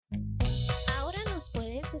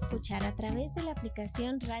escuchar a través de la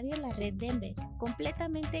aplicación Radio La Red Denver,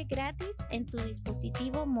 completamente gratis en tu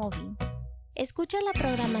dispositivo móvil. Escucha la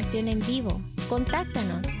programación en vivo,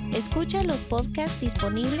 contáctanos, escucha los podcasts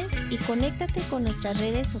disponibles y conéctate con nuestras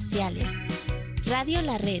redes sociales. Radio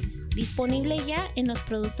La Red, disponible ya en los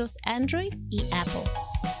productos Android y Apple.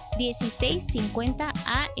 1650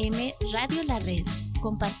 AM Radio La Red,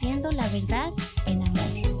 compartiendo la verdad en amor.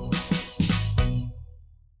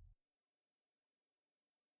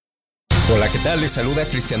 Hola, ¿qué tal? Les saluda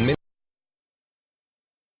Cristian Méndez.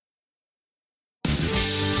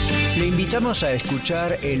 Le invitamos a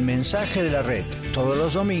escuchar El Mensaje de la Red todos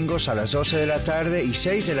los domingos a las 12 de la tarde y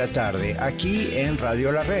 6 de la tarde aquí en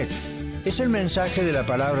Radio La Red. Es el mensaje de la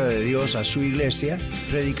palabra de Dios a su iglesia,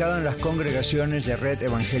 predicado en las congregaciones de Red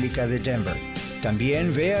Evangélica de Denver.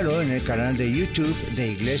 También véalo en el canal de YouTube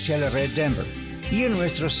de Iglesia La Red Denver y en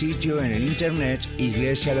nuestro sitio en el internet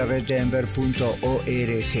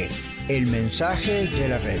iglesialareddenver.org. El Mensaje de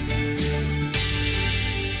la Red.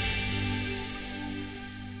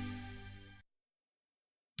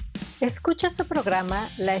 Escucha su programa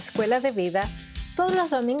La Escuela de Vida todos los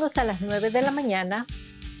domingos a las 9 de la mañana,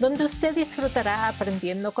 donde usted disfrutará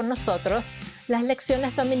aprendiendo con nosotros las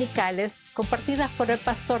lecciones dominicales compartidas por el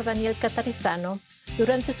pastor Daniel Catarizano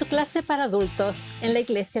durante su clase para adultos en la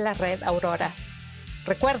Iglesia La Red Aurora.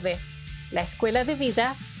 Recuerde, La Escuela de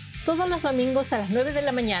Vida todos los domingos a las 9 de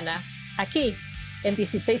la mañana, aquí en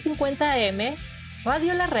 1650 AM,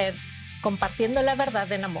 Radio La Red, compartiendo la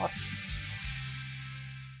verdad en amor.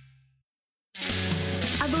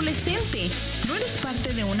 Adolescente, ¿no eres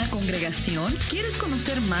parte de una congregación? ¿Quieres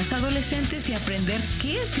conocer más adolescentes y aprender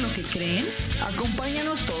qué es lo que creen?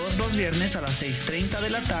 Acompáñanos todos los viernes a las 6:30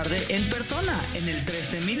 de la tarde en persona en el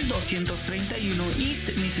 13231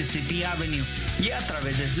 East Mississippi Avenue y a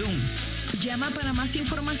través de Zoom. Llama para más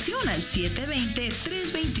información al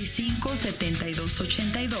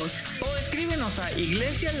 720-325-7282 o escríbenos a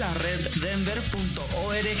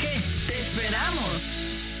iglesialareddenver.org. ¡Te esperamos!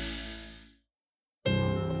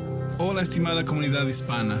 Hola, estimada comunidad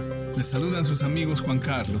hispana. Les saludan sus amigos Juan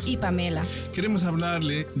Carlos y Pamela. Queremos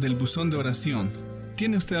hablarle del buzón de oración.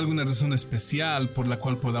 ¿Tiene usted alguna razón especial por la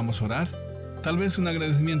cual podamos orar? Tal vez un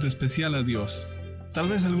agradecimiento especial a Dios. Tal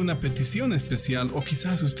vez alguna petición especial, o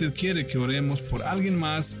quizás usted quiere que oremos por alguien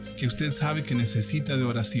más que usted sabe que necesita de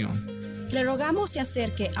oración. Le rogamos se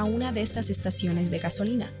acerque a una de estas estaciones de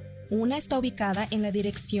gasolina. Una está ubicada en la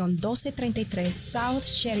dirección 1233 South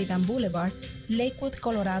Sheridan Boulevard, Lakewood,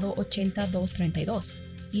 Colorado 80232,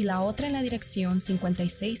 y la otra en la dirección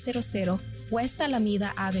 5600 West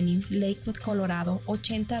Alameda Avenue, Lakewood, Colorado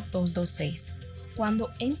 80226. Cuando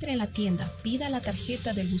entre en la tienda, pida la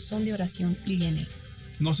tarjeta del buzón de oración y llene.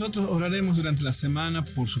 Nosotros oraremos durante la semana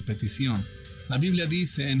por su petición. La Biblia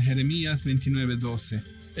dice en Jeremías 29:12,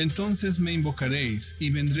 entonces me invocaréis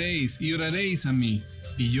y vendréis y oraréis a mí,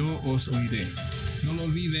 y yo os oiré. No lo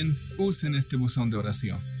olviden, usen este buzón de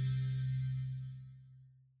oración.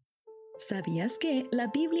 ¿Sabías que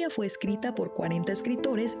la Biblia fue escrita por 40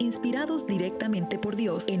 escritores inspirados directamente por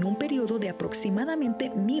Dios en un periodo de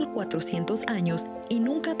aproximadamente 1400 años y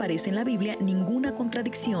nunca aparece en la Biblia ninguna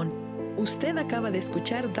contradicción? Usted acaba de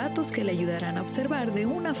escuchar datos que le ayudarán a observar de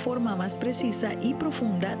una forma más precisa y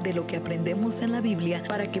profunda de lo que aprendemos en la Biblia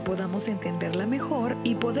para que podamos entenderla mejor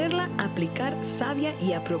y poderla aplicar sabia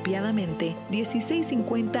y apropiadamente.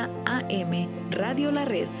 1650 AM, Radio La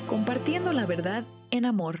Red, compartiendo la verdad en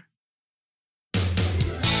amor.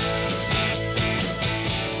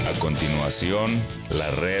 A continuación,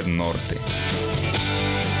 la Red Norte.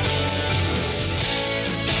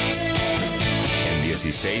 En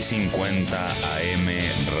 1650 AM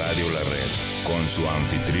Radio La Red, con su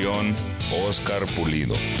anfitrión, Oscar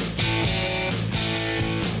Pulido.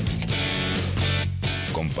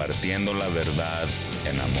 Compartiendo la verdad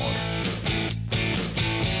en amor.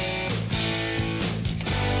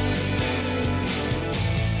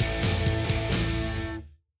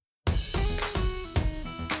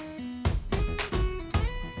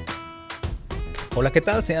 Hola, ¿qué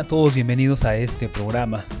tal? Sean todos bienvenidos a este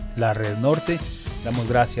programa, La Red Norte. Damos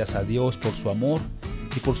gracias a Dios por su amor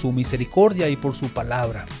y por su misericordia y por su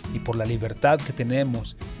palabra y por la libertad que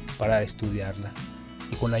tenemos para estudiarla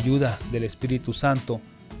y con la ayuda del Espíritu Santo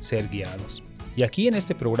ser guiados. Y aquí en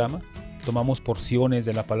este programa tomamos porciones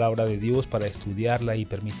de la palabra de Dios para estudiarla y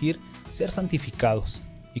permitir ser santificados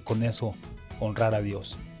y con eso honrar a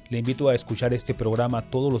Dios. Le invito a escuchar este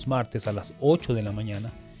programa todos los martes a las 8 de la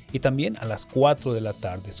mañana y también a las 4 de la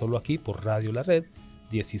tarde, solo aquí por Radio La Red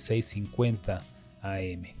 1650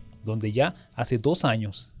 AM, donde ya hace 2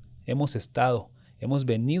 años hemos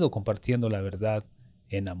venido compartiendo la verdad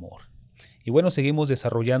en amor. Y bueno, seguimos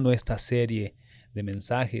desarrollando esta serie de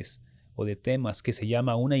mensajes o de temas que se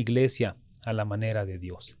llama Una iglesia a la manera de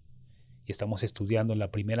Dios. Y estamos estudiando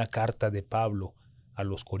la primera carta de Pablo a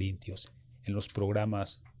los Corintios. En los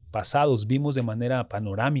programas pasados vimos de manera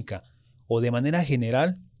panorámica o de manera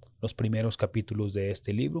general los primeros capítulos de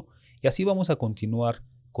este libro, y así vamos a continuar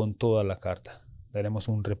con toda la carta. Daremos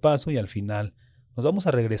un repaso y al final nos vamos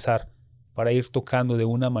a regresar para ir tocando de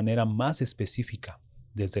una manera más específica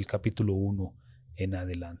desde el capítulo 1 en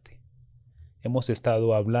adelante. Hemos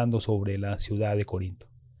estado hablando sobre la ciudad de Corinto,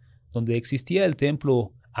 donde existía el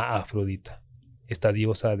templo a Afrodita, esta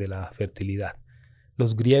diosa de la fertilidad.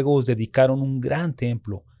 Los griegos dedicaron un gran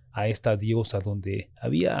templo a esta diosa donde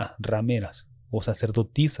había rameras o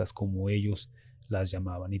sacerdotisas, como ellos las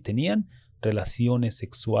llamaban, y tenían relaciones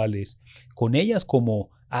sexuales con ellas como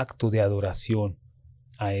acto de adoración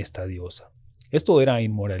a esta diosa. Esto era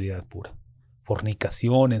inmoralidad pura,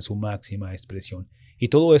 fornicación en su máxima expresión, y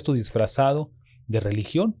todo esto disfrazado de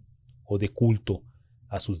religión o de culto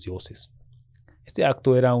a sus dioses. Este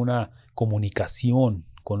acto era una comunicación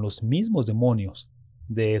con los mismos demonios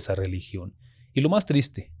de esa religión. Y lo más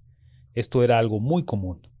triste, esto era algo muy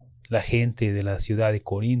común. La gente de la ciudad de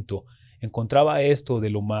Corinto encontraba esto de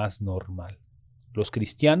lo más normal. Los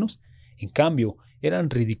cristianos, en cambio, eran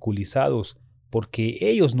ridiculizados porque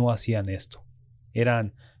ellos no hacían esto.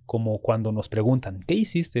 Eran como cuando nos preguntan, ¿qué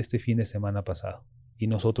hiciste este fin de semana pasado? Y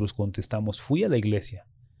nosotros contestamos, fui a la iglesia.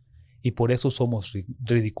 Y por eso somos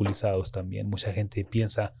ridiculizados también. Mucha gente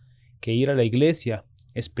piensa que ir a la iglesia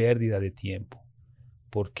es pérdida de tiempo,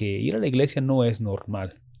 porque ir a la iglesia no es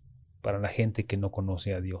normal para la gente que no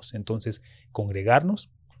conoce a Dios. Entonces,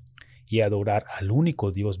 congregarnos y adorar al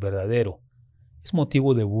único Dios verdadero es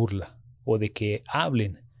motivo de burla o de que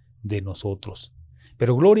hablen de nosotros.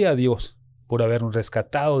 Pero gloria a Dios por habernos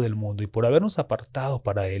rescatado del mundo y por habernos apartado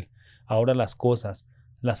para Él. Ahora las cosas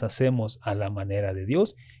las hacemos a la manera de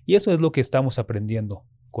Dios, y eso es lo que estamos aprendiendo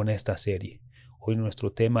con esta serie. Hoy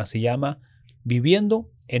nuestro tema se llama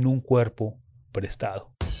Viviendo en un cuerpo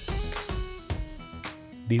prestado.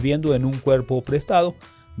 Viviendo en un cuerpo prestado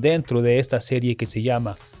dentro de esta serie que se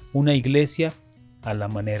llama Una iglesia a la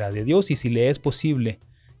manera de Dios. Y si le es posible,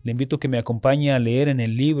 le invito a que me acompañe a leer en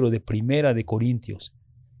el libro de Primera de Corintios.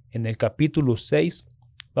 En el capítulo 6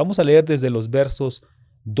 vamos a leer desde los versos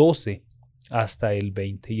 12 hasta el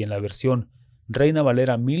 20. Y en la versión Reina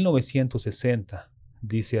Valera 1960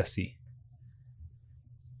 dice así: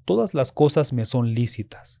 Todas las cosas me son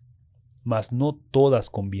lícitas, mas no todas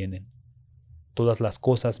convienen. Todas las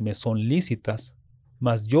cosas me son lícitas,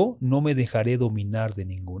 mas yo no me dejaré dominar de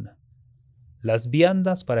ninguna. Las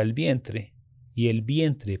viandas para el vientre y el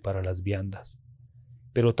vientre para las viandas.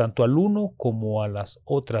 Pero tanto al uno como a las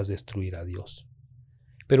otras destruirá Dios.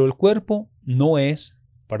 Pero el cuerpo no es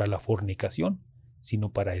para la fornicación,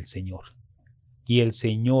 sino para el Señor, y el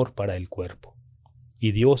Señor para el cuerpo.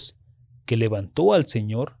 Y Dios, que levantó al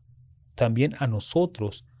Señor, también a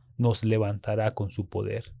nosotros nos levantará con su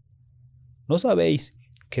poder. ¿No sabéis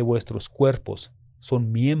que vuestros cuerpos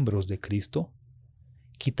son miembros de Cristo?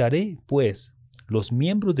 ¿Quitaré, pues, los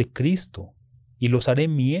miembros de Cristo y los haré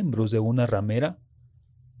miembros de una ramera?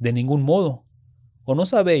 De ningún modo. ¿O no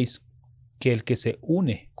sabéis que el que se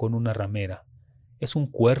une con una ramera es un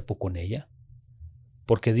cuerpo con ella?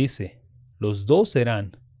 Porque dice, los dos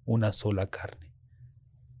serán una sola carne.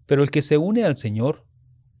 Pero el que se une al Señor,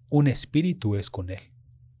 un espíritu es con él.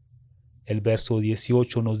 El verso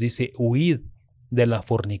 18 nos dice, huid de la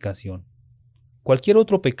fornicación. Cualquier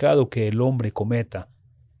otro pecado que el hombre cometa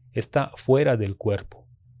está fuera del cuerpo,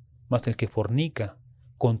 mas el que fornica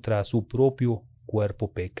contra su propio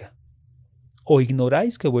cuerpo peca. ¿O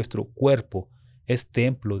ignoráis que vuestro cuerpo es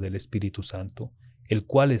templo del Espíritu Santo, el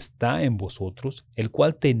cual está en vosotros, el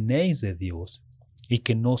cual tenéis de Dios, y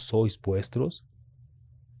que no sois vuestros?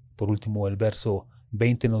 Por último, el verso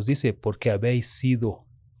 20 nos dice, porque habéis sido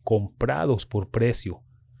comprados por precio.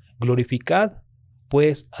 Glorificad,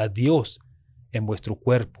 pues, a Dios en vuestro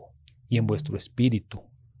cuerpo y en vuestro espíritu,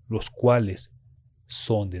 los cuales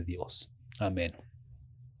son de Dios. Amén.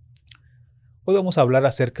 Hoy vamos a hablar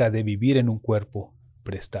acerca de vivir en un cuerpo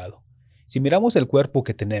prestado. Si miramos el cuerpo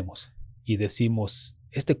que tenemos y decimos,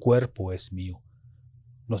 este cuerpo es mío,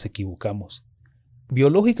 nos equivocamos.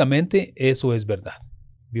 Biológicamente eso es verdad.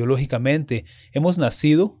 Biológicamente hemos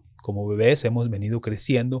nacido como bebés, hemos venido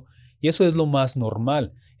creciendo y eso es lo más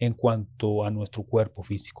normal en cuanto a nuestro cuerpo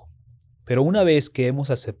físico. Pero una vez que hemos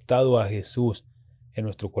aceptado a Jesús en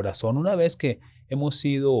nuestro corazón, una vez que hemos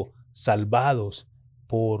sido salvados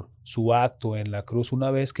por su acto en la cruz,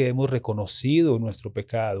 una vez que hemos reconocido nuestro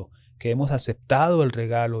pecado, que hemos aceptado el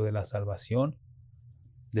regalo de la salvación,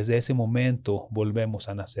 desde ese momento volvemos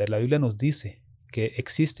a nacer. La Biblia nos dice que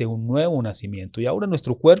existe un nuevo nacimiento y ahora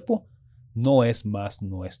nuestro cuerpo no es más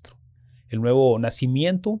nuestro. El nuevo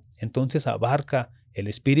nacimiento entonces abarca el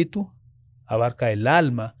espíritu, abarca el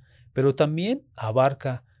alma, pero también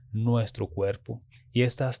abarca nuestro cuerpo. Y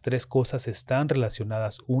estas tres cosas están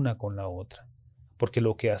relacionadas una con la otra, porque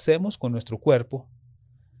lo que hacemos con nuestro cuerpo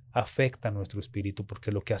afecta a nuestro espíritu,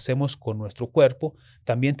 porque lo que hacemos con nuestro cuerpo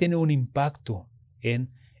también tiene un impacto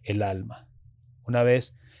en el alma. Una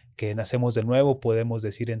vez que nacemos de nuevo, podemos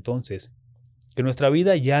decir entonces que nuestra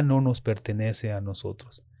vida ya no nos pertenece a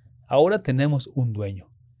nosotros. Ahora tenemos un dueño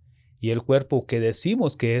y el cuerpo que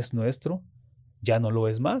decimos que es nuestro ya no lo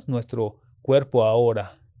es más. Nuestro cuerpo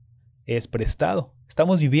ahora es prestado.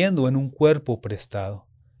 Estamos viviendo en un cuerpo prestado.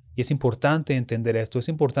 Y es importante entender esto, es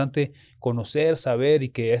importante conocer, saber y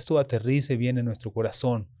que esto aterrice bien en nuestro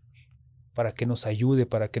corazón para que nos ayude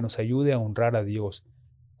a honrar a Dios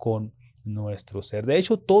con nuestro ser. De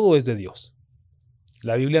hecho, todo es de Dios.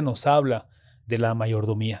 La Biblia nos habla de la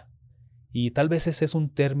mayordomía y tal vez ese es un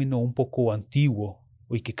término un poco antiguo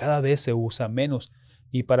y que cada vez se usa menos.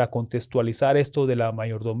 Y para contextualizar esto de la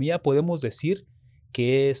mayordomía podemos decir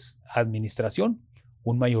que es administración.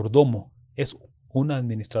 Un mayordomo es un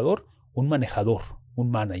administrador, un manejador, un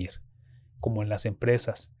manager. Como en las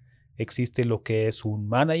empresas existe lo que es un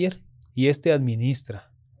manager y este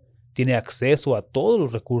administra, tiene acceso a todos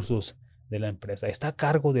los recursos de la empresa, está a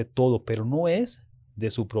cargo de todo, pero no es de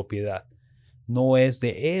su propiedad, no es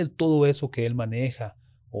de él todo eso que él maneja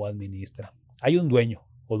o administra. Hay un dueño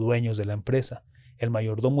o dueños de la empresa. El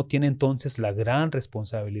mayordomo tiene entonces la gran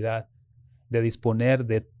responsabilidad de disponer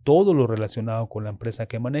de todo lo relacionado con la empresa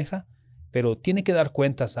que maneja, pero tiene que dar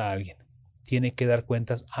cuentas a alguien,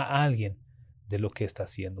 de lo que está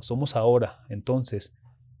haciendo. Somos ahora, entonces,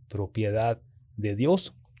 propiedad de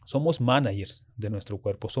Dios. Somos managers de nuestro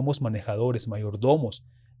cuerpo, somos manejadores, mayordomos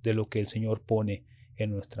de lo que el Señor pone en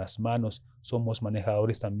nuestras manos. Somos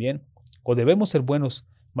manejadores también, o debemos ser buenos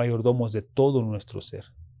mayordomos de todo nuestro ser.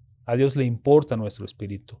 A Dios le importa nuestro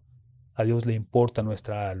espíritu, a Dios le importa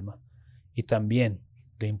nuestra alma y también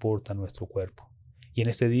le importa nuestro cuerpo. Y en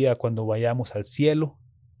ese día, cuando vayamos al cielo,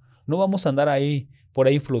 no vamos a andar por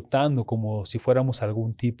ahí flotando como si fuéramos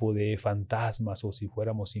algún tipo de fantasmas o si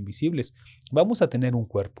fuéramos invisibles. Vamos a tener un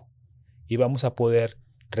cuerpo y vamos a poder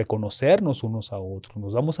reconocernos unos a otros.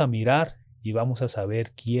 Nos vamos a mirar y vamos a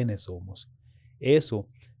saber quiénes somos. Eso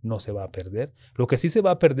no se va a perder. Lo que sí se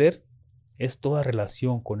va a perder es toda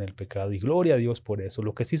relación con el pecado y gloria a Dios por eso.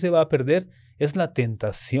 Lo que sí se va a perder es la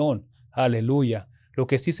tentación. Aleluya. Lo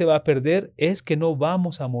que sí se va a perder es que no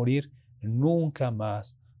vamos a morir nunca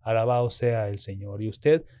más. Alabado sea el Señor. Y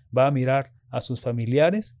usted va a mirar a sus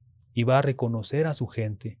familiares y va a reconocer a su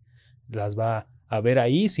gente. Las va a ver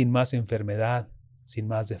ahí sin más enfermedad, sin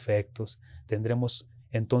más defectos. Tendremos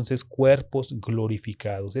entonces cuerpos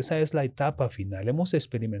glorificados. Esa es la etapa final. Hemos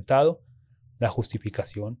experimentado la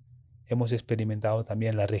justificación. Hemos experimentado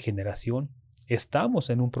también la regeneración. Estamos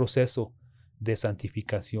en un proceso de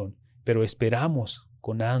santificación, pero esperamos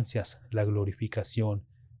con ansias la glorificación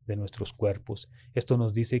de nuestros cuerpos. Esto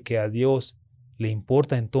nos dice que a Dios le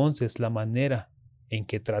importa entonces la manera en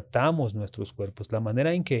que tratamos nuestros cuerpos, la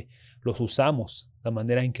manera en que los usamos, la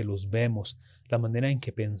manera en que los vemos, la manera en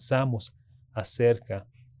que pensamos acerca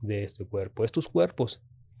de este cuerpo. Estos cuerpos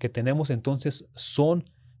que tenemos entonces son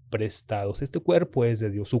prestados. Este cuerpo es de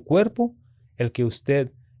Dios. Su cuerpo, el que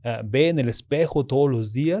usted ve en el espejo todos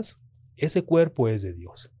los días, ese cuerpo es de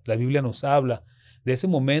Dios. La Biblia nos habla de ese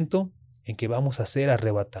momento en que vamos a ser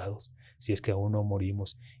arrebatados, si es que aún no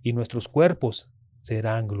morimos, y nuestros cuerpos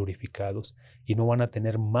serán glorificados y no van a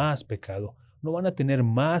tener más pecado, no van a tener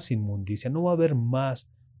más inmundicia, no va a haber más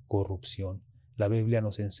corrupción. La Biblia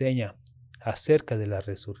nos enseña acerca de la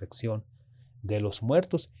resurrección de los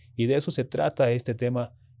muertos y de eso se trata este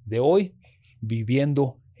tema de hoy,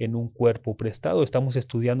 viviendo en un cuerpo prestado. Estamos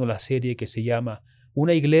estudiando la serie que se llama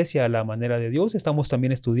Una iglesia a la manera de Dios. Estamos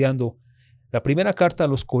también estudiando la primera carta a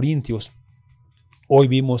los Corintios. Hoy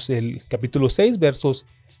vimos el capítulo 6, versos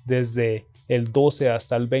desde el 12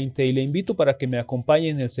 hasta el 20 y le invito para que me acompañe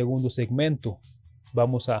en el segundo segmento.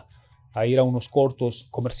 Vamos a ir a unos cortos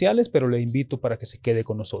comerciales, pero le invito para que se quede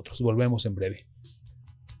con nosotros. Volvemos en breve.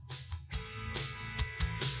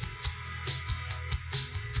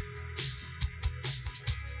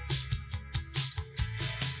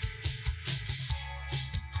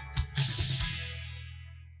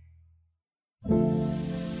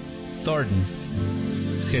 Thornton.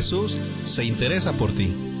 Jesús se interesa por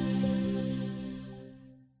ti.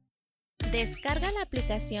 Descarga la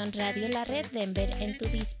aplicación Radio La Red Denver en tu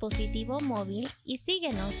dispositivo móvil y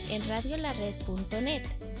síguenos en radiolared.net.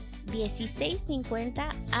 1650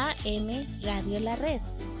 AM Radio La Red,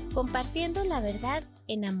 compartiendo la verdad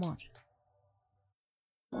en amor.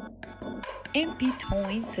 MP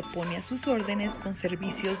Towing se pone a sus órdenes con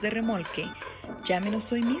servicios de remolque.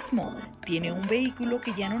 Llámenos hoy mismo. ¿Tiene un vehículo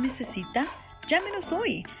que ya no necesita? Llámenos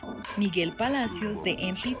hoy. Miguel Palacios de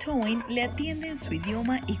MP Towing le atiende en su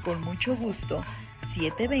idioma y con mucho gusto.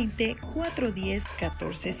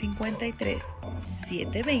 720-410-1453.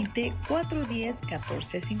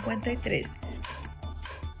 720-410-1453.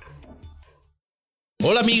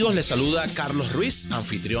 Hola amigos, les saluda Carlos Ruiz,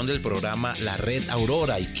 anfitrión del programa La Red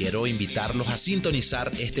Aurora, y quiero invitarlos a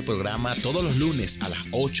sintonizar este programa todos los lunes a las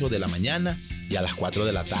 8 de la mañana y a las 4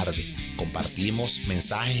 de la tarde. Compartimos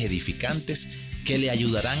mensajes edificantes que le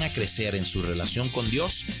ayudarán a crecer en su relación con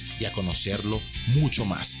Dios y a conocerlo mucho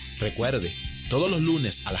más. Recuerde, todos los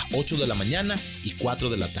lunes a las 8 de la mañana y 4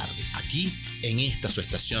 de la tarde, aquí en esta su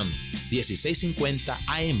estación 1650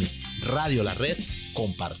 AM, Radio La Red,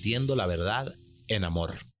 compartiendo la verdad en amor.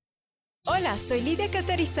 Hola, soy Lidia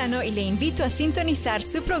Catarizano y le invito a sintonizar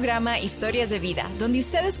su programa Historias de Vida, donde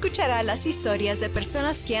usted escuchará las historias de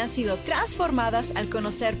personas que han sido transformadas al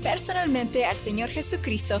conocer personalmente al Señor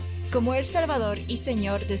Jesucristo como el Salvador y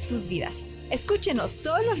Señor de sus vidas. Escúchenos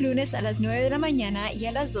todos los lunes a las 9 de la mañana y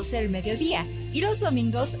a las 12 del mediodía, y los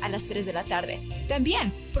domingos a las 3 de la tarde.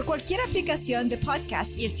 También por cualquier aplicación de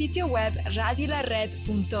podcast y el sitio web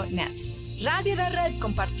radiolared.net. Radio La Red,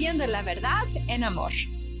 compartiendo la verdad en amor.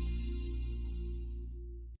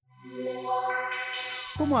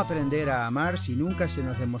 ¿Cómo aprender a amar si nunca se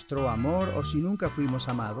nos demostró amor o si nunca fuimos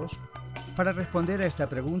amados? Para responder a esta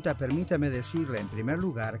pregunta, permítame decirle en primer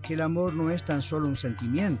lugar que el amor no es tan solo un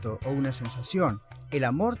sentimiento o una sensación. El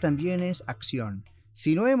amor también es acción.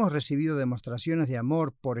 Si no hemos recibido demostraciones de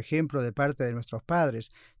amor, por ejemplo, de parte de nuestros padres,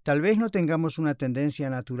 tal vez no tengamos una tendencia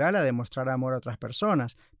natural a demostrar amor a otras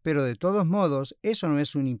personas, pero de todos modos, eso no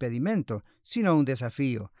es un impedimento, sino un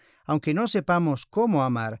desafío. Aunque no sepamos cómo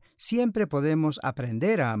amar, siempre podemos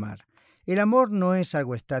aprender a amar. El amor no es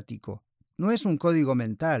algo estático, no es un código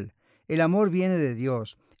mental. El amor viene de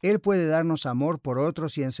Dios. Él puede darnos amor por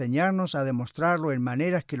otros y enseñarnos a demostrarlo en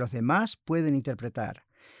maneras que los demás pueden interpretar.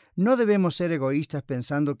 No debemos ser egoístas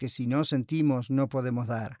pensando que si no sentimos no podemos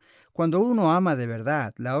dar. Cuando uno ama de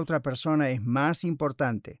verdad, la otra persona es más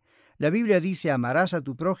importante. La Biblia dice: amarás a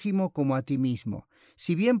tu prójimo como a ti mismo.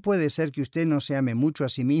 Si bien puede ser que usted no se ame mucho a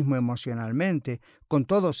sí mismo emocionalmente, con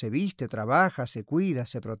todo se viste, trabaja, se cuida,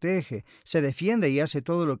 se protege, se defiende y hace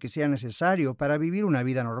todo lo que sea necesario para vivir una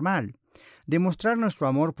vida normal. Demostrar nuestro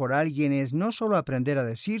amor por alguien es no solo aprender a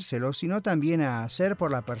decírselo, sino también a hacer por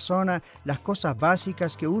la persona las cosas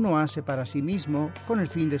básicas que uno hace para sí mismo con el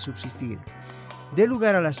fin de subsistir. Dé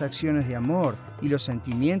lugar a las acciones de amor y los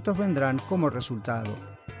sentimientos vendrán como resultado.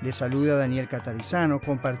 Les saluda Daniel Catarizano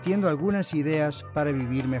compartiendo algunas ideas para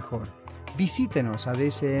vivir mejor. Visítenos a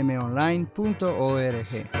dsmonline.org.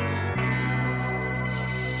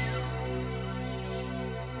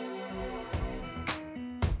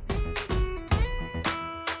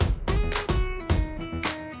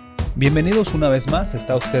 Bienvenidos una vez más,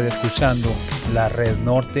 está usted escuchando La Red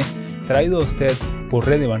Norte, traído a usted por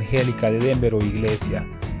Red Evangélica de Denver o Iglesia.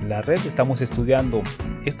 La Red, estamos estudiando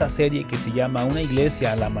esta serie que se llama Una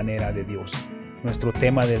Iglesia a la Manera de Dios. Nuestro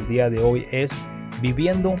tema del día de hoy es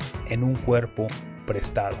Viviendo en un Cuerpo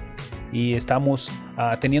Prestado. Y estamos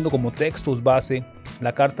teniendo como textos base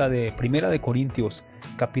la carta de Primera de Corintios,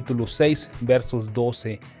 capítulo 6, versos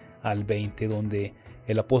 12 al 20, donde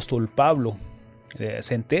el apóstol Pablo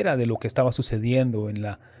se entera de lo que estaba sucediendo en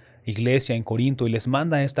la iglesia en Corinto y les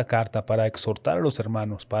manda esta carta para exhortar a los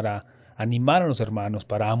hermanos, para animar a los hermanos,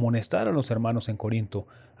 para amonestar a los hermanos en Corinto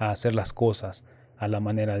a hacer las cosas a la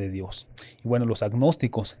manera de Dios. Y bueno, los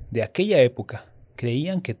agnósticos de aquella época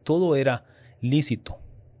creían que todo era lícito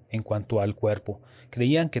en cuanto al cuerpo,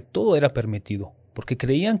 creían que todo era permitido, porque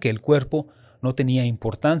creían que el cuerpo no tenía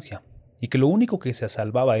importancia y que lo único que se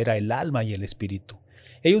salvaba era el alma y el espíritu.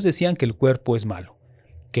 Ellos decían que el cuerpo es malo,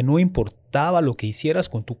 que no importaba lo que hicieras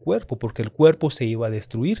con tu cuerpo, porque el cuerpo se iba a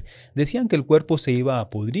destruir. Decían que el cuerpo se iba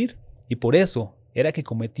a pudrir, y por eso era que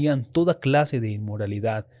cometían toda clase de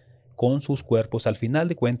inmoralidad con sus cuerpos. Al final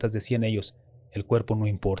de cuentas, decían ellos, el cuerpo no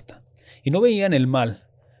importa. Y no veían el mal,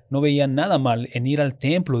 no veían nada mal en ir al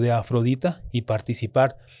templo de Afrodita y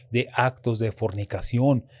participar de actos de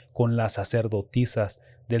fornicación con las sacerdotisas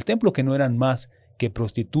del templo, que no eran más que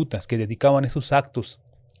prostitutas que dedicaban esos actos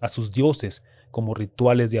a sus dioses como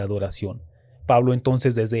rituales de adoración. Pablo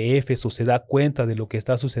entonces desde Éfeso se da cuenta de lo que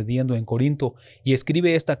está sucediendo en Corinto y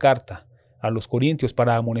escribe esta carta a los corintios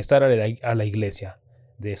para amonestar a la iglesia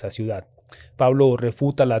de esa ciudad. Pablo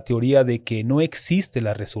refuta la teoría de que no existe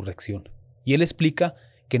la resurrección y él explica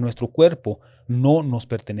que nuestro cuerpo no nos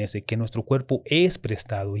pertenece, que nuestro cuerpo es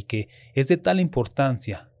prestado y que es de tal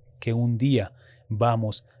importancia que un día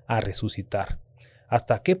vamos a resucitar.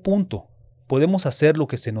 ¿Hasta qué punto podemos hacer lo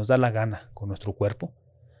que se nos da la gana con nuestro cuerpo?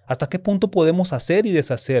 ¿Hasta qué punto podemos hacer y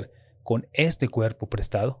deshacer con este cuerpo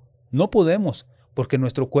prestado? No podemos, porque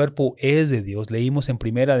nuestro cuerpo es de Dios. Leímos en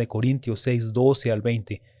 1 Corintios 6, 12 al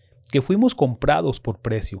 20, que fuimos comprados por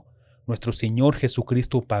precio. Nuestro Señor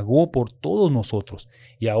Jesucristo pagó por todos nosotros.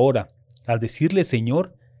 Y ahora, al decirle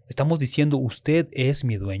Señor, estamos diciendo usted es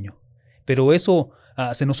mi dueño. Pero eso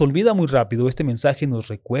se nos olvida muy rápido. Este mensaje nos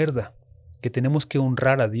recuerda que tenemos que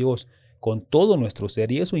honrar a Dios con todo nuestro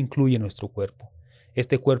ser y eso incluye nuestro cuerpo.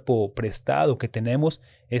 Este cuerpo prestado que tenemos,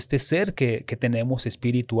 este ser que tenemos,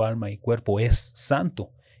 espíritu, alma y cuerpo, es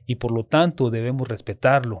santo y por lo tanto debemos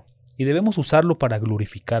respetarlo y debemos usarlo para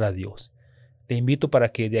glorificar a Dios. Le invito para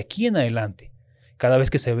que de aquí en adelante, cada vez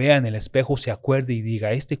que se vea en el espejo, se acuerde y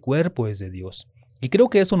diga, este cuerpo es de Dios. Y creo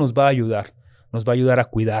que eso nos va a ayudar a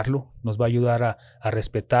cuidarlo, nos va a ayudar a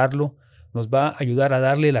respetarlo, nos va a ayudar a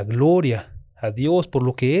darle la gloria a Dios por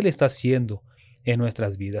lo que Él está haciendo en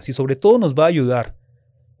nuestras vidas y sobre todo nos va a ayudar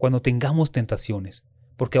cuando tengamos tentaciones,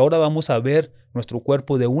 porque ahora vamos a ver nuestro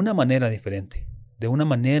cuerpo de una manera diferente, de una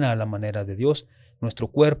manera a la manera de Dios. Nuestro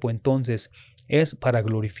cuerpo entonces es para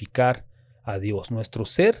glorificar a Dios. Nuestro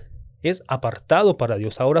ser es apartado para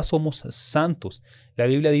Dios. Ahora somos santos. La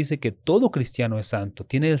Biblia dice que todo cristiano es santo,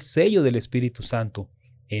 tiene el sello del Espíritu Santo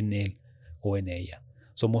en él o en ella.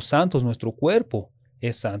 Somos santos, nuestro cuerpo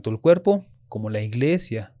es santo. El cuerpo, como la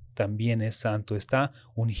iglesia, también es santo, está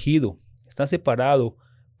ungido, está separado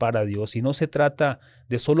para Dios. Y no se trata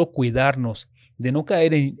de solo cuidarnos, de no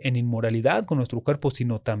caer en inmoralidad con nuestro cuerpo,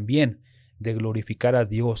 sino también de glorificar a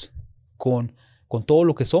Dios con todo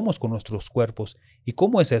lo que somos, con nuestros cuerpos. ¿Y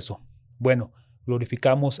cómo es eso? Bueno,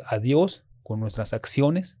 glorificamos a Dios con nuestras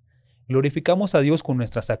acciones, glorificamos a Dios con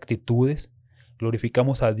nuestras actitudes,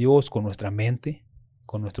 glorificamos a Dios con nuestra mente,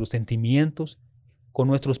 con nuestros sentimientos, con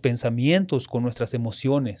nuestros pensamientos, con nuestras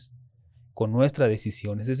emociones, con nuestras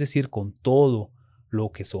decisiones, es decir, con todo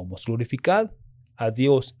lo que somos. Glorificad a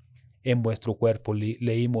Dios en vuestro cuerpo,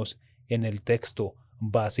 leímos en el texto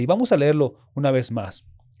base. Y vamos a leerlo una vez más.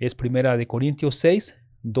 Es 1 Corintios 6,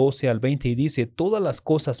 12 al 20 y dice, todas las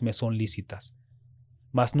cosas me son lícitas,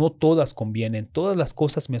 mas no todas convienen. Todas las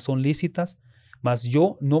cosas me son lícitas, mas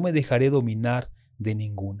yo no me dejaré dominar de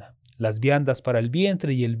ninguna. Las viandas para el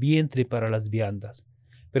vientre y el vientre para las viandas.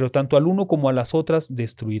 Pero tanto al uno como a las otras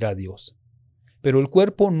destruirá Dios. Pero el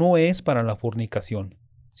cuerpo no es para la fornicación,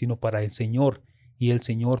 sino para el Señor, y el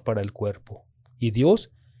Señor para el cuerpo. Y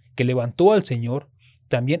Dios, que levantó al Señor,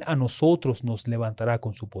 también a nosotros nos levantará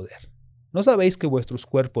con su poder. ¿No sabéis que vuestros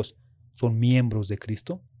cuerpos son miembros de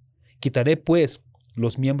Cristo? Quitaré, pues,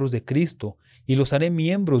 los miembros de Cristo y los haré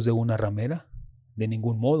miembros de una ramera. De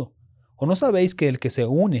ningún modo. ¿O no sabéis que el que se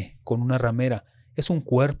une con una ramera es un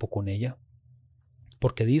cuerpo con ella?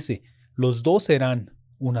 Porque dice, los dos serán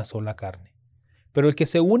una sola carne. Pero el que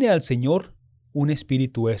se une al Señor, un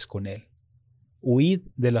espíritu es con él. Huid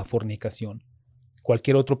de la fornicación.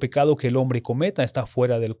 Cualquier otro pecado que el hombre cometa está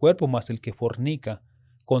fuera del cuerpo, mas el que fornica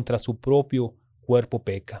contra su propio cuerpo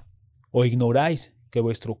peca. ¿O ignoráis que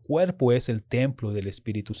vuestro cuerpo es el templo del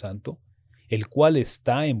Espíritu Santo, el cual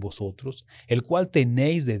está en vosotros, el cual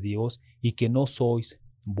tenéis de Dios y que no sois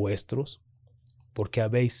vuestros? Porque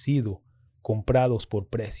habéis sido comprados por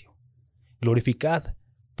precio. Glorificad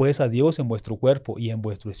pues a Dios en vuestro cuerpo y en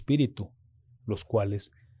vuestro espíritu, los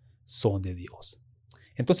cuales son de Dios.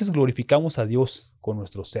 Entonces glorificamos a Dios con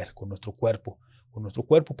nuestro ser, con nuestro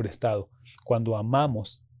cuerpo prestado, cuando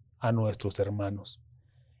amamos a nuestros hermanos.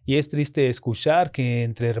 Y es triste escuchar que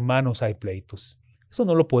entre hermanos hay pleitos. Eso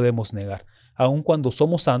no lo podemos negar. Aun cuando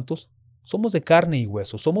somos santos, somos de carne y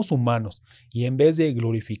hueso, somos humanos, y en vez de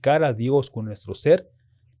glorificar a Dios con nuestro ser,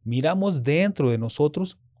 miramos dentro de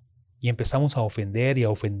nosotros y empezamos a ofender y a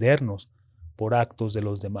ofendernos por actos de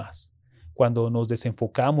los demás. Cuando nos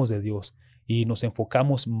desenfocamos de Dios y nos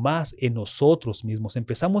enfocamos más en nosotros mismos,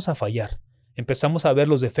 empezamos a fallar, empezamos a ver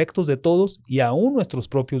los defectos de todos y aún nuestros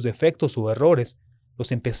propios defectos o errores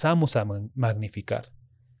los empezamos a magnificar.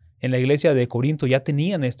 En la iglesia de Corinto ya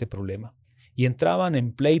tenían este problema y entraban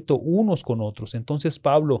en pleito unos con otros. Entonces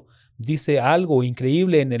Pablo dice algo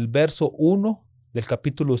increíble en el verso 1 del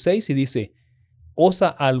capítulo 6 y dice, ¿osa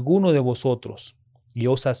alguno de vosotros? Y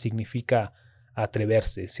osa significa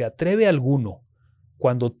atreverse. ¿Se atreve alguno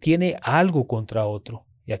cuando tiene algo contra otro?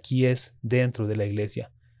 Y aquí es dentro de la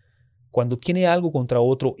iglesia. cuando tiene algo contra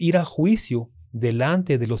otro, ir a juicio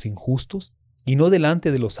delante de los injustos y no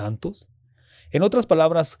delante de los santos? En otras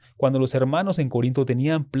palabras, cuando los hermanos en Corinto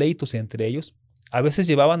tenían pleitos entre ellos, a veces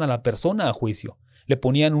llevaban a la persona a juicio, le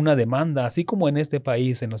ponían una demanda, así como en este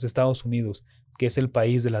país, en los Estados Unidos, que es el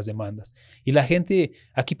país de las demandas. Y la gente,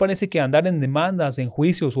 aquí parece que andar en demandas, en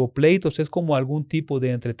juicios o pleitos es como algún tipo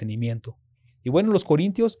de entretenimiento. Y bueno, los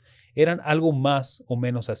corintios eran algo más o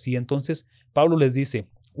menos así. Entonces, Pablo les dice,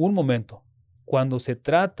 un momento, cuando se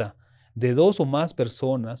trata de dos o más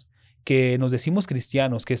personas que nos decimos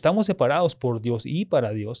cristianos, que estamos separados por Dios y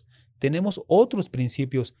para Dios, tenemos otros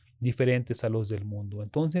principios diferentes a los del mundo.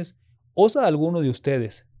 Entonces, ¿osa alguno de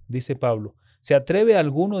ustedes, dice Pablo, se atreve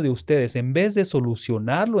alguno de ustedes, en vez de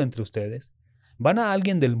solucionarlo entre ustedes, van a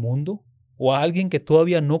alguien del mundo o a alguien que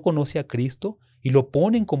todavía no conoce a Cristo y lo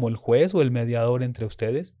ponen como el juez o el mediador entre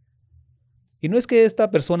ustedes? Y no es que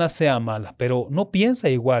esta persona sea mala, pero no piensa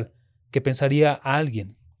igual que pensaría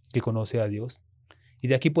alguien que conoce a Dios. Y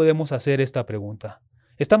de aquí podemos hacer esta pregunta.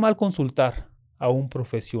 ¿Está mal consultar a un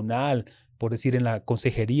profesional, por decir en la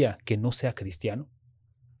consejería, que no sea cristiano?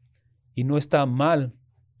 Y no está mal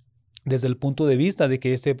desde el punto de vista de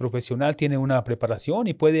que este profesional tiene una preparación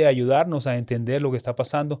y puede ayudarnos a entender lo que está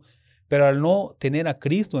pasando, pero al no tener a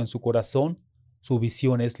Cristo en su corazón, su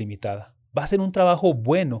visión es limitada. Va a ser un trabajo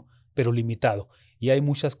bueno, pero limitado. Y hay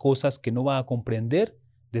muchas cosas que no va a comprender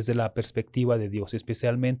desde la perspectiva de Dios,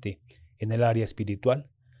 especialmente en el área espiritual.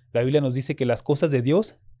 La Biblia nos dice que las cosas de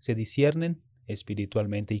Dios se disciernen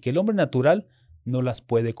espiritualmente y que el hombre natural no las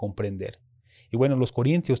puede comprender. Y bueno, los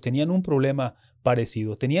corintios tenían un problema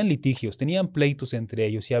parecido, tenían litigios, tenían pleitos entre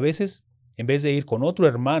ellos y a veces, en vez de ir con otro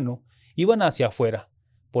hermano, iban hacia afuera.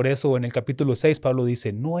 Por eso en el capítulo 6 Pablo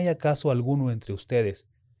dice, ¿no hay acaso alguno entre ustedes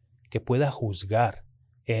que pueda juzgar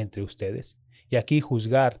entre ustedes? Y aquí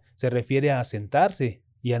juzgar se refiere a sentarse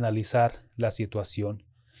y analizar la situación.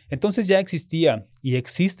 Entonces ya existía y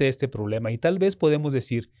existe este problema y tal vez podemos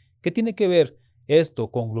decir, ¿qué tiene que ver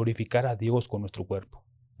esto con glorificar a Dios con nuestro cuerpo?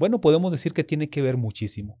 Bueno, podemos decir que tiene que ver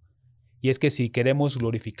muchísimo. Y es que si queremos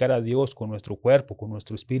glorificar a Dios con nuestro cuerpo, con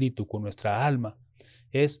nuestro espíritu, con nuestra alma,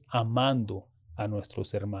 es amando a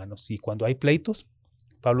nuestros hermanos. Y cuando hay pleitos,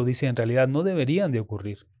 Pablo dice en realidad no deberían de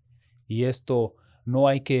ocurrir. Y esto no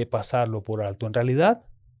hay que pasarlo por alto. En realidad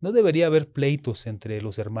no debería haber pleitos entre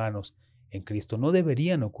los hermanos en Cristo. No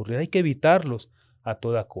deberían ocurrir. Hay que evitarlos a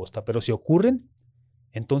toda costa. Pero si ocurren,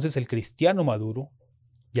 entonces el cristiano maduro,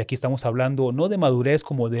 y aquí estamos hablando no de madurez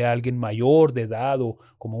como de alguien mayor de edad o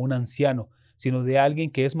como un anciano, sino de alguien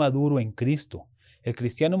que es maduro en Cristo. El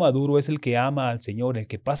cristiano maduro es el que ama al Señor, el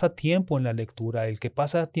que pasa tiempo en la lectura, el que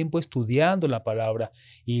pasa tiempo estudiando la palabra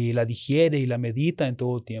y la digiere y la medita en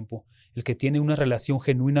todo tiempo, el que tiene una relación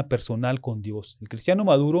genuina personal con Dios. El cristiano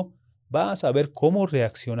maduro va a saber cómo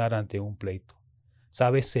reaccionar ante un pleito.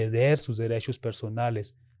 Sabe ceder sus derechos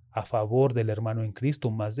personales a favor del hermano en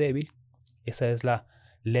Cristo más débil. Esa es la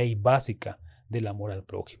ley básica del amor al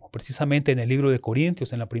prójimo. Precisamente en el libro de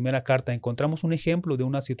Corintios, en la primera carta, encontramos un ejemplo de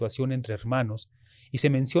una situación entre hermanos y se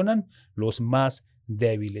mencionan los más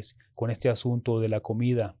débiles con este asunto de la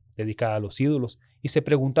comida dedicada a los ídolos y se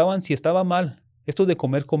preguntaban si estaba mal esto de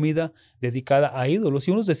comer comida dedicada a ídolos.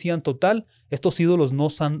 Y unos decían, total, estos ídolos no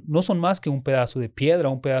son más que un pedazo de piedra,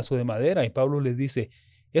 un pedazo de madera. Y Pablo les dice,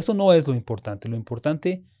 eso no es lo importante. Lo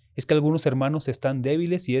importante es que algunos hermanos están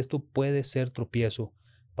débiles y esto puede ser tropiezo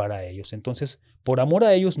para ellos. Entonces, por amor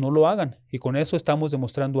a ellos no lo hagan. Y con eso estamos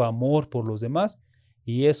demostrando amor por los demás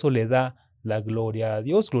y eso le da la gloria a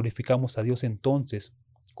Dios. Glorificamos a Dios entonces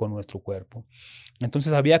con nuestro cuerpo.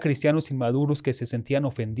 Entonces había cristianos inmaduros que se sentían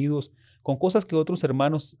ofendidos con cosas que otros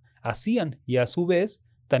hermanos hacían y a su vez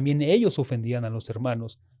también ellos ofendían a los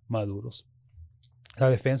hermanos maduros. La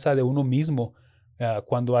defensa de uno mismo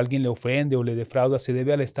cuando alguien le ofende o le defrauda se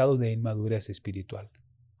debe al estado de inmadurez espiritual.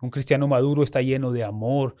 Un cristiano maduro está lleno de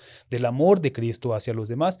amor, del amor de Cristo hacia los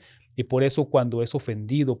demás y por eso cuando es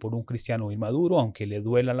ofendido por un cristiano inmaduro, aunque le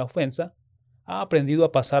duela la ofensa, ha aprendido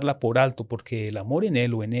a pasarla por alto porque el amor en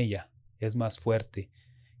él o en ella es más fuerte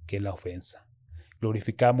que la ofensa.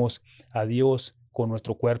 Glorificamos a Dios con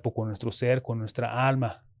nuestro cuerpo, con nuestro ser, con nuestra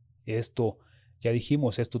alma. Esto, ya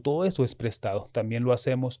dijimos, todo esto es prestado. También lo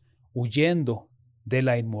hacemos huyendo de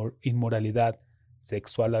la inmoralidad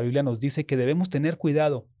sexual. La Biblia nos dice que debemos tener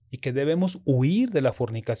cuidado y que debemos huir de la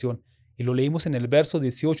fornicación. Y lo leímos en el verso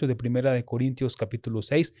 18 de 1 Corintios capítulo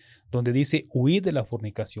 6, donde dice, huid de la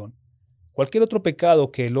fornicación. Cualquier otro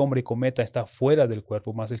pecado que el hombre cometa está fuera del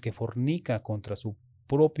cuerpo, más el que fornica contra su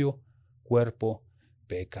propio cuerpo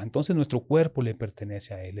peca. Entonces nuestro cuerpo le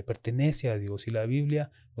pertenece a Él, le pertenece a Dios y la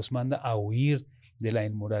Biblia nos manda a huir de la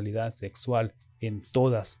inmoralidad sexual en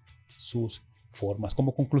todas sus formas.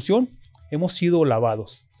 Como conclusión, hemos sido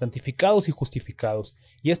lavados, santificados y justificados.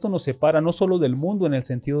 Y esto nos separa no solo del mundo en el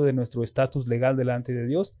sentido de nuestro estatus legal delante de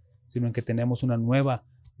Dios, sino en que tenemos una nueva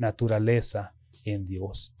naturaleza en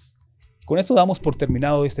Dios. Con esto damos por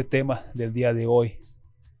terminado este tema del día de hoy.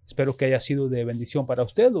 Espero que haya sido de bendición para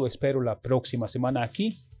usted. Lo espero la próxima semana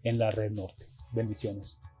aquí en la Red Norte.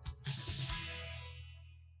 Bendiciones.